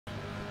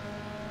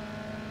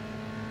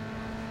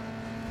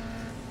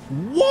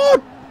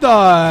What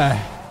the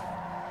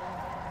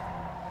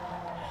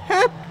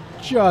heck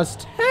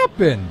just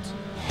happened?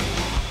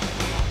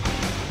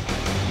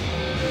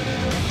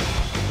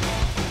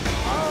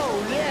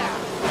 Oh, yeah.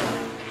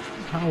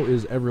 How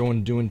is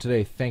everyone doing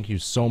today? Thank you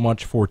so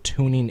much for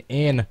tuning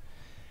in.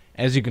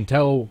 As you can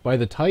tell by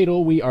the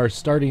title, we are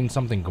starting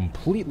something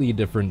completely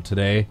different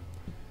today.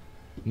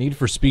 Need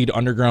for Speed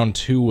Underground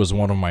 2 was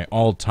one of my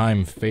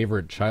all-time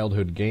favorite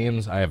childhood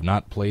games. I have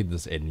not played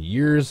this in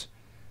years.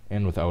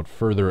 And without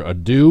further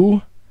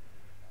ado,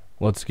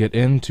 let's get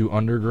into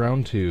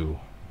Underground 2.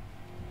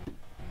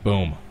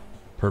 Boom.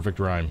 Perfect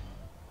rhyme.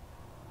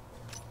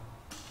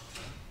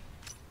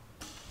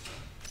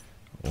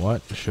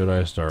 What should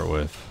I start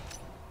with?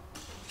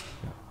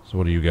 So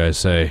what do you guys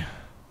say?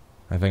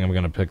 I think I'm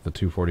going to pick the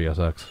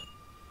 240SX.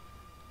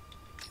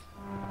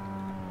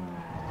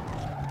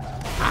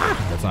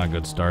 That's not a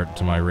good start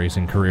to my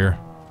racing career.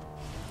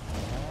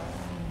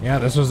 Yeah,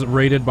 this was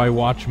rated by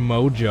Watch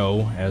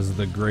Mojo as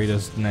the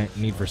greatest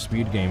Need for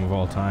Speed game of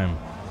all time.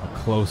 A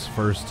close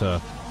first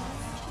to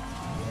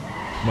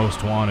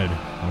Most Wanted,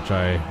 which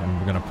I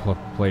am going to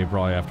play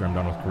probably after I'm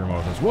done with career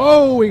mode.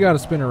 Whoa, we got a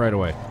spinner right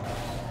away.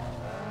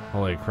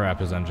 Holy crap,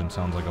 his engine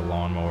sounds like a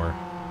lawnmower.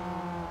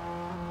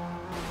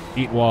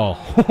 Eat wall.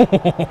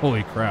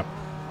 Holy crap.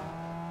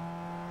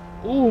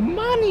 Ooh,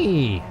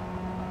 money!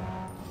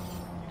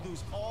 You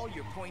lose all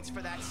your points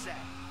for that set.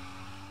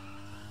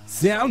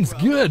 Sounds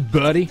good,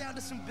 buddy. Down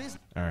to some business.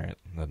 Alright,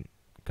 the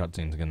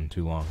cutscene's getting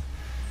too long.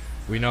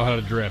 We know how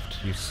to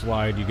drift. You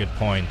slide, you get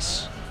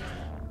points.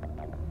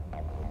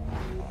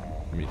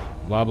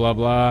 Blah blah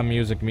blah.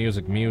 Music,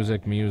 music,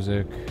 music,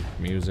 music,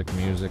 music,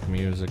 music,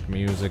 music, music,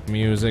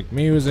 music, music,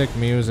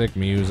 music, music,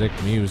 music,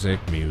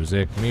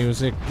 music,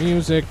 music,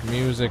 music,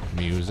 music,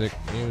 music,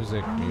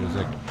 music,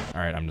 music.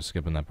 Alright, I'm just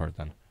skipping that part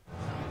then.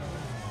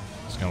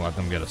 Just gonna let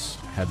them get a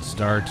head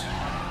start.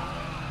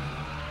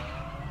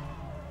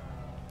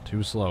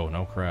 Too slow,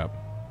 no crap.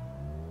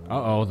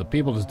 Uh-oh, the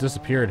people just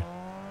disappeared.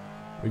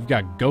 We've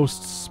got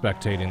ghosts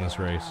spectating this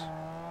race.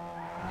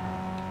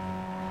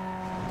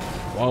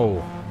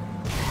 Whoa.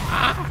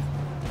 Ah!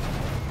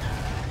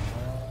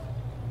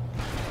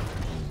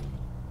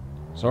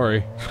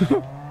 Sorry.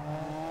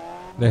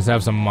 They just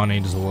have some money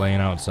just laying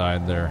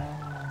outside their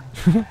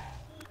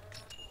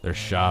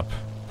shop.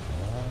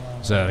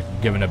 Instead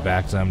of giving it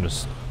back to them,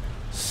 just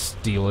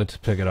steal it,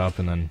 pick it up,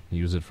 and then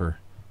use it for...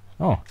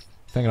 Oh,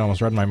 I think it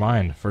almost read my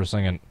mind. First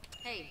thing it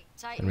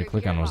made me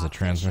click on was the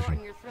transmission.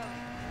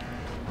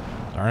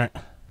 Darn it.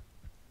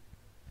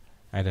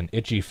 I had an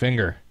itchy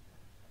finger.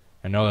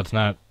 I know that's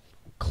not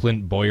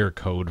Clint Boyer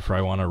code for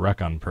I want to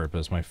wreck on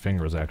purpose. My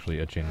finger was actually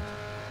itching.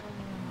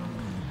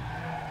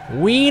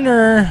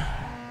 Wiener!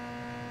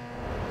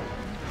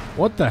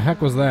 What the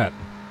heck was that?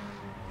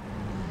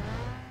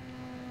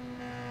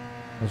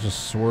 Let's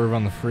just swerve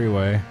on the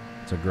freeway.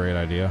 It's a great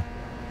idea.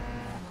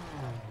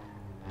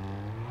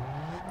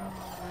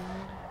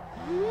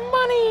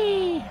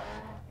 Money!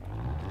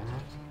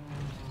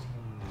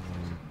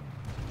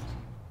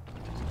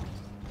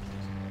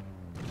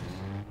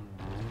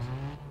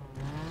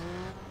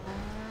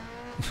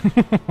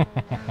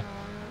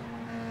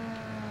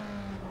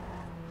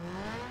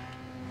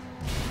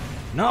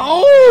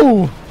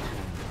 No!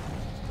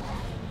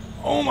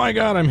 Oh my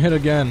god, I'm hit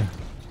again.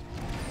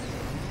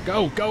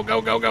 Go, go,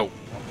 go, go, go!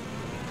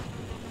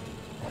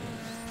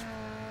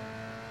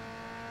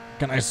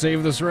 Can I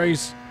save this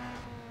race?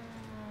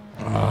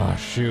 Oh,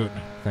 shoot.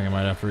 I think I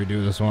might have to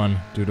redo this one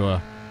due to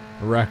a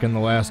wreck in the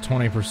last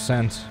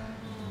 20%.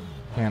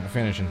 Can't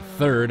finish in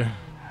third.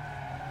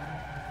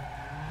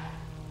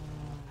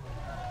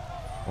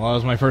 Well, that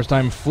was my first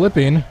time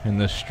flipping in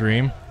this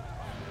stream.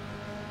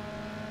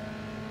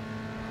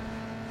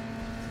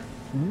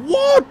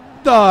 What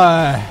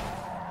the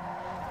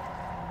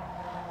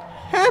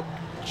heck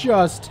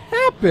just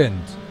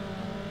happened?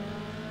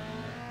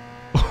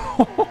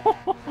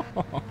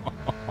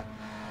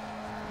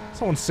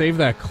 Someone save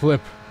that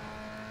clip.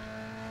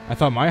 I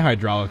thought my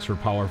hydraulics were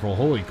powerful.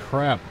 Holy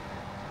crap.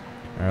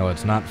 Alright,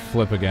 let's not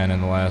flip again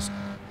in the last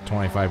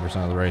 25%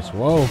 of the race.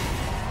 Whoa.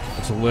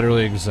 It's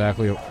literally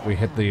exactly... We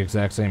hit the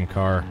exact same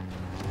car.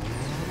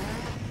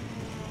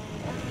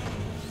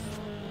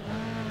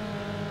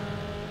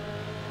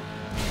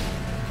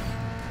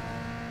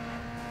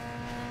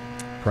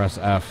 Press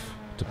F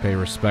to pay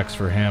respects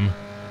for him.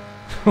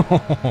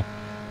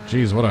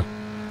 Jeez, what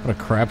a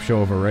crap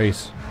show of a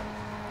race.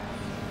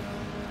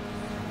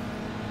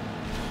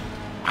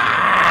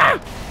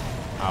 Ah!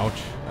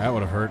 Ouch, that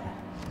would have hurt.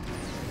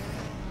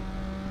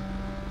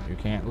 You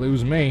can't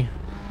lose me.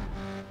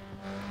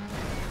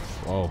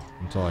 Whoa,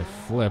 until I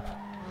flip.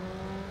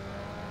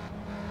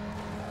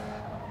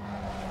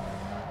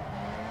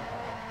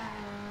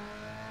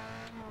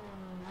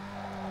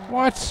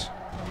 What?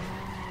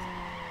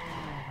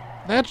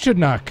 That should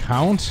not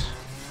count.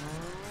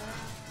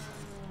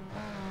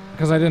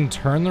 Because I didn't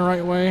turn the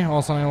right way, all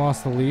of a sudden I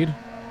lost the lead.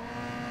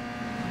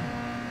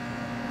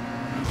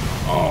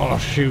 Oh,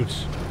 shoot.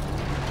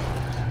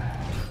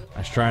 I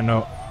was trying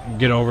to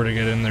get over to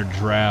get in their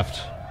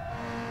draft.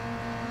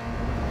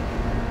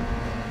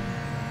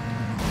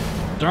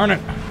 Darn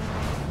it!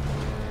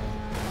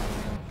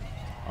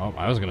 Oh,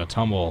 I was gonna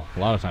tumble a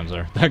lot of times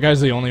there. That guy's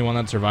the only one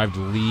that survived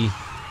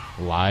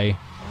Lie.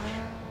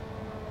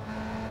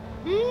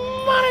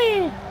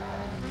 Money!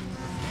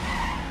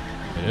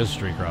 It is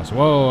street cross.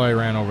 Whoa, I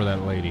ran over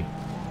that lady.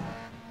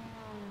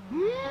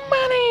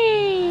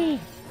 Money!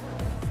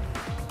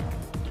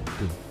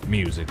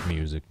 Music,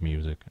 music,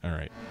 music.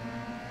 Alright.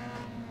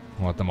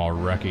 We'll let them all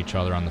wreck each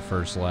other on the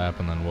first lap,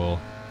 and then we'll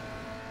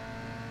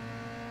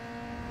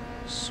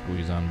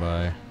squeeze on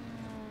by.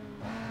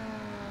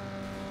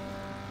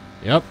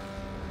 Yep.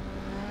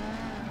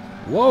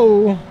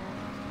 Whoa!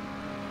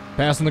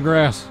 Passing the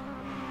grass.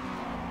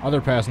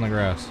 Other passing the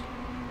grass.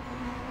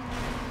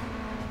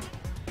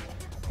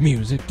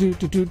 Music. Do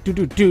do do do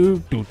do do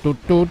do do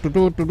do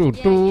do do do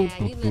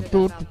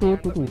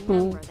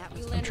do.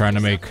 I'm trying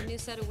to make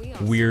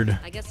weird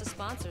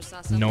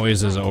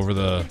noises over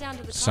the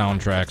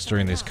soundtracks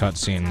during these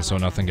cutscenes so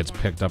nothing gets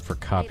picked up for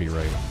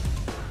copyright.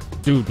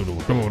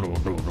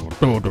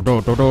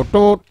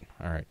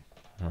 Alright.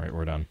 Alright,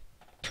 we're done.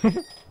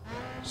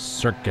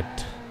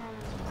 Circuit.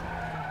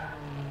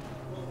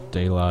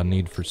 De La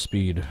Need for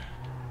Speed.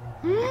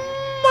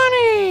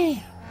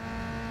 Money!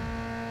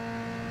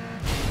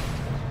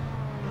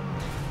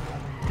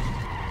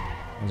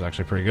 That was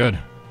actually pretty good.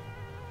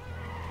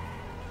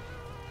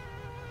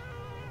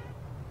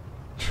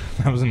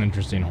 That was an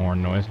interesting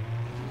horn noise.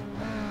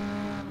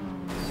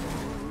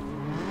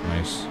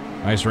 Nice.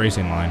 Nice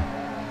racing line.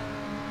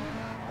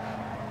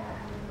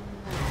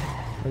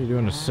 What are you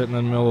doing to sit in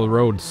the middle of the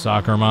road,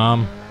 soccer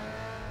mom?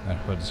 That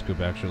hood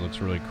scoop actually looks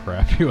really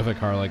crappy with a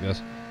car like this.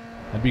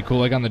 That'd be cool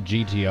like on the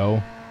GTO.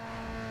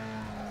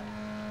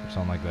 Or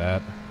something like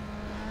that.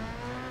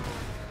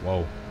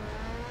 Whoa.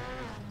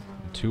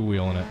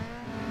 Two-wheeling it.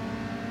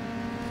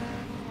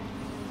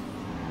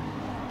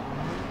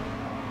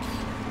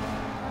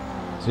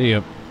 See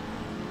ya.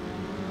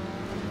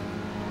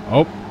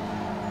 Oh.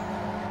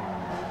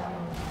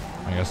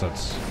 I guess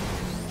that's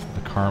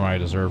the karma I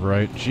deserve,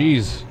 right?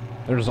 Jeez.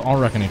 They're just all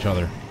wrecking each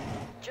other.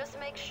 Just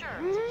make sure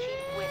to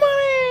keep winning.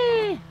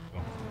 Money!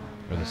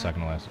 Or the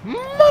second to last.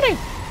 Money!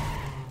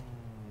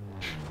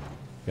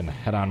 Getting a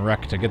head-on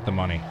wreck to get the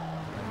money.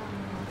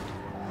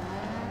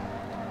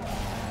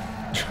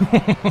 That's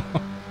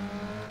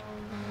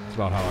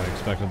about how I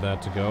expected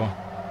that to go.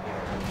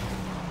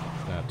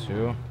 That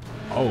too.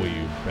 Oh,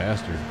 you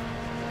bastard.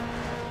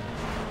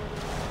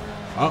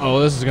 Uh-oh,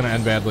 this is gonna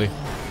end badly.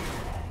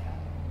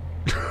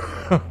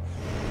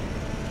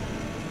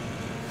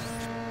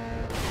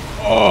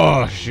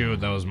 Oh, shoot,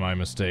 that was my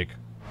mistake.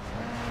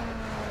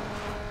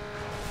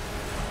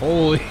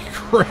 Holy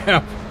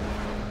crap.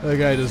 That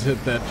guy just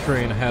hit that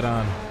train head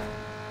on.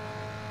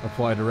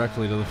 Applied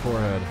directly to the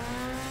forehead.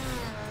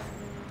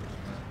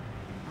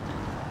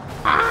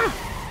 Ah!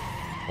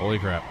 Holy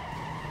crap.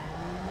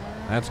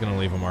 That's gonna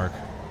leave a mark.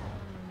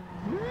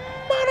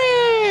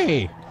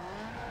 Money!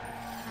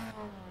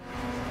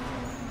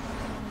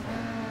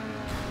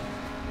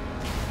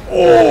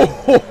 Oh,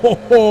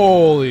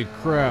 holy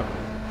crap.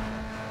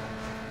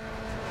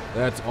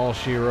 That's all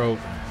she wrote.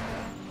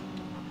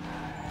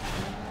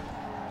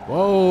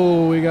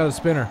 Whoa, we got a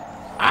spinner.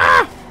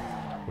 Ah!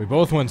 We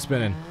both went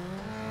spinning.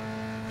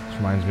 This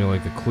reminds me of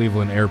like the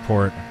Cleveland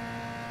Airport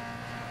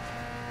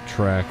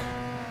track.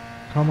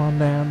 Come on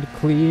down to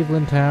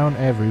Cleveland town,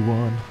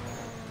 everyone.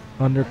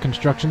 Under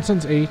construction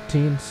since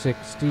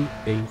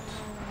 1868.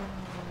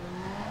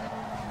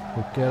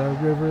 Look at our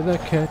river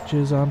that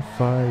catches on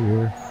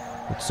fire.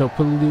 It's so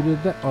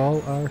polluted that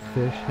all our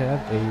fish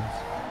have AIDS.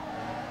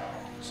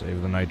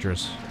 Save the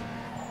nitrous.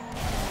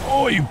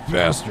 Oh, you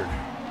bastard!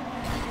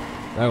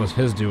 That was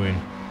his doing.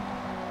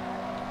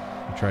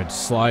 He tried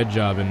slide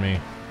jobbing me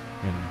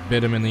and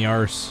bit him in the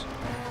arse.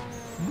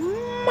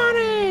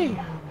 Money!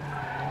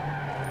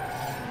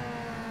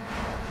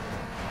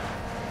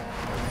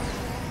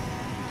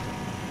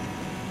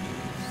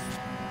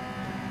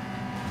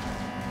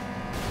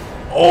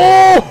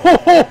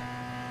 Oh!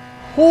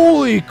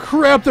 Holy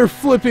crap, they're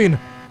flipping!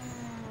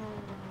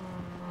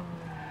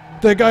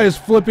 That guy is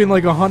flipping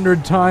like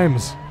 100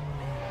 times.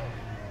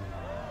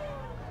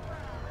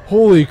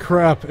 Holy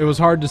crap, it was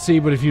hard to see,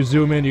 but if you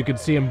zoom in, you could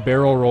see him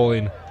barrel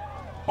rolling.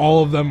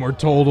 All of them were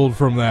totaled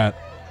from that.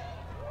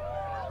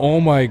 Oh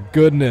my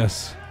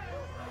goodness.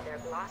 They're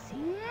glossy.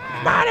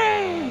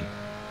 Money!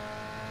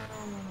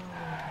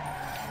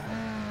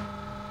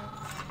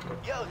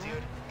 Yo,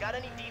 dude, got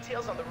any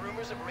details on the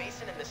rumors of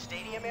racing in the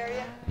stadium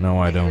area? No,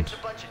 I Maybe don't. there's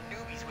a bunch of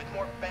newbies with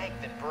more bank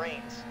than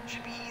brains.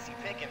 Should be easy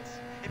pickings.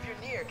 If you're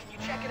near, can you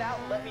check it out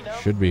and let me know?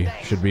 Should be.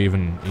 Thanks. Should be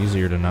even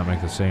easier to not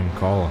make the same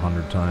call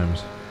 100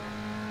 times.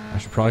 I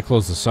should probably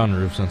close the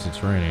sunroof since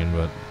it's raining,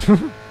 but...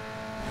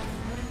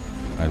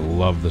 I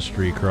love the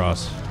street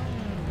cross.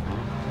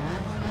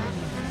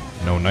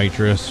 No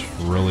nitrous,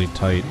 really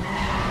tight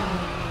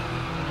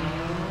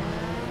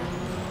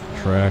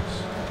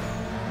tracks.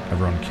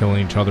 Everyone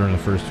killing each other in the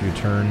first few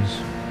turns.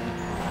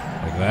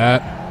 Like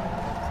that.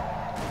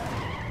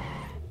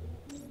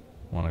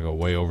 Want to go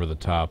way over the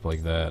top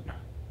like that.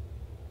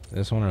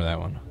 This one or that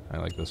one? I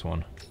like this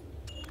one.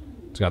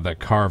 It's got that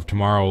Car of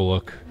Tomorrow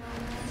look.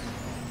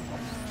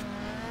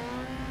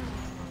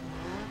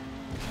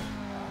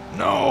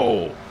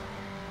 No!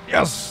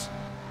 Yes!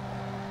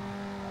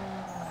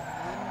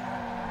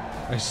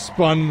 I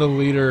spun the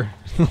leader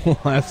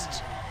the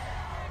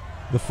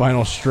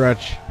final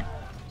stretch.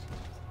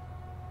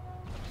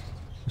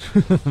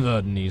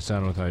 The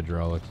Nissan with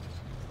hydraulics.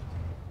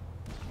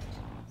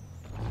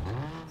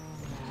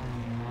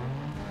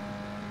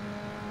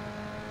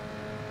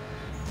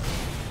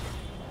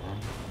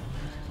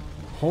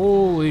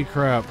 Holy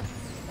crap.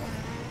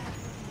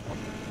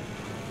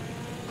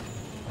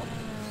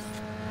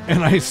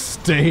 And I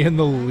stay in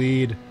the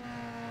lead.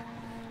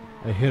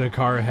 I hit a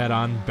car head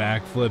on,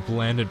 backflip,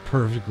 landed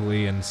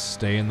perfectly, and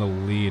stay in the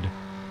lead.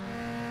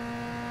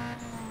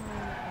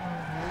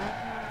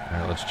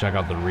 Alright, let's check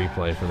out the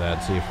replay for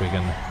that, see if we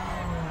can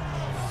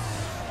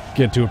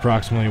get to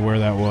approximately where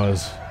that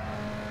was.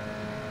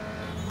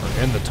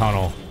 We're in the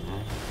tunnel.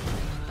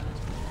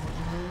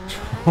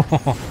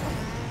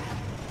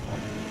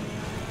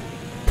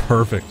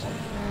 Perfect.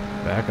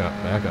 Back up,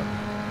 back up.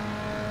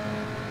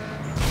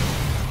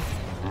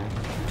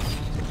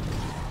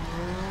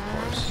 Of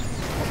course.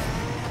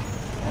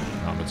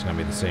 It's gonna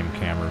be the same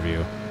camera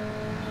view.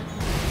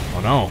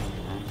 Oh no!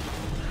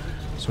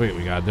 Sweet,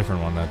 we got a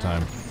different one that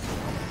time.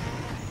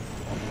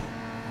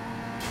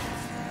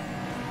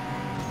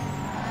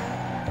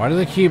 Why do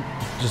they keep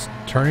just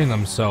turning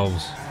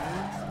themselves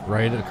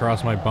right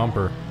across my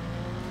bumper?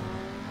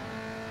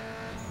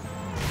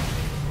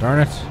 Darn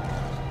it.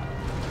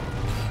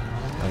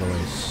 By the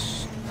way,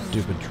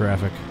 stupid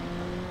traffic.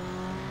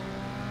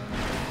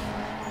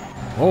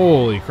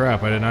 Holy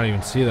crap, I did not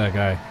even see that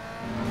guy.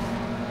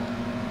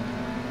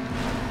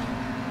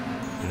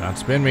 Do not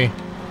spin me.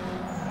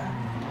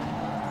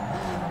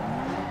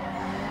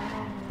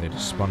 They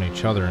just spun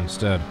each other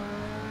instead.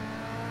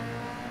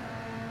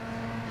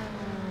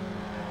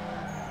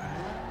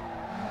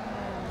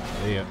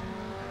 Yeah.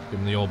 Give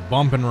him the old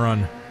bump and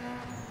run.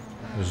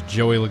 There's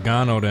Joey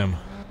Logano'd him.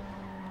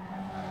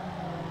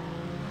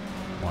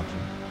 Watch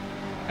him.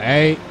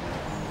 Hey!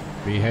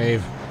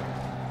 Behave.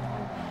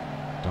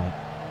 Don't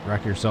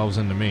wreck yourselves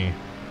into me.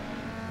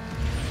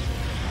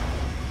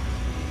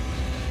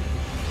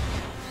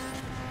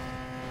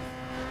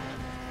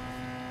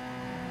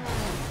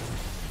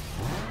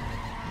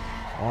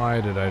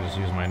 Why did I just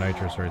use my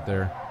nitrous right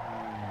there?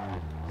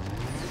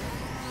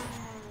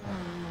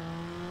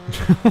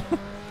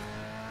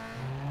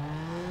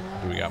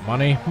 Do we got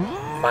money?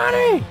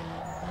 Money!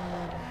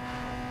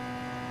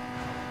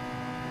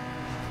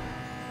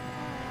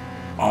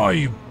 Oh,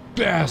 you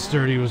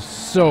bastard! He was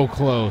so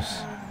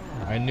close.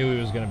 I knew he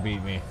was gonna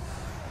beat me.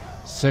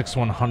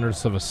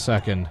 6/100ths of a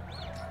second.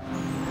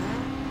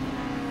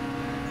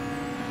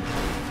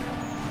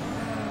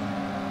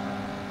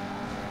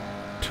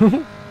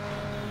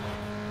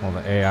 Well,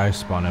 the AI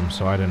spun him,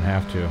 so I didn't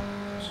have to.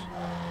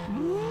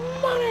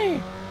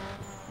 Money!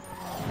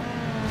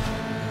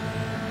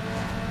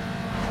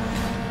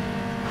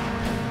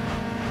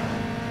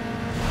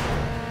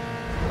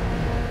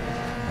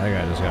 That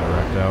guy just got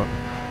wrecked out.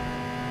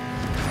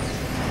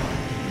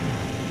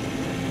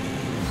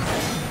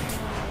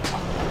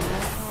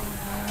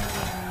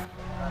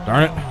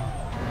 Darn it!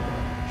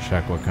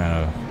 Check what kind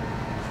of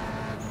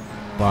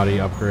body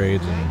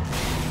upgrades and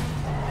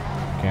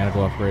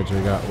mechanical upgrades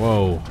we got.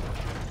 Whoa!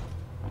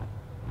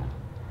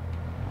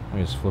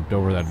 We just flipped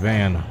over that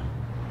van.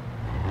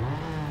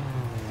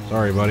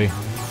 Sorry, buddy.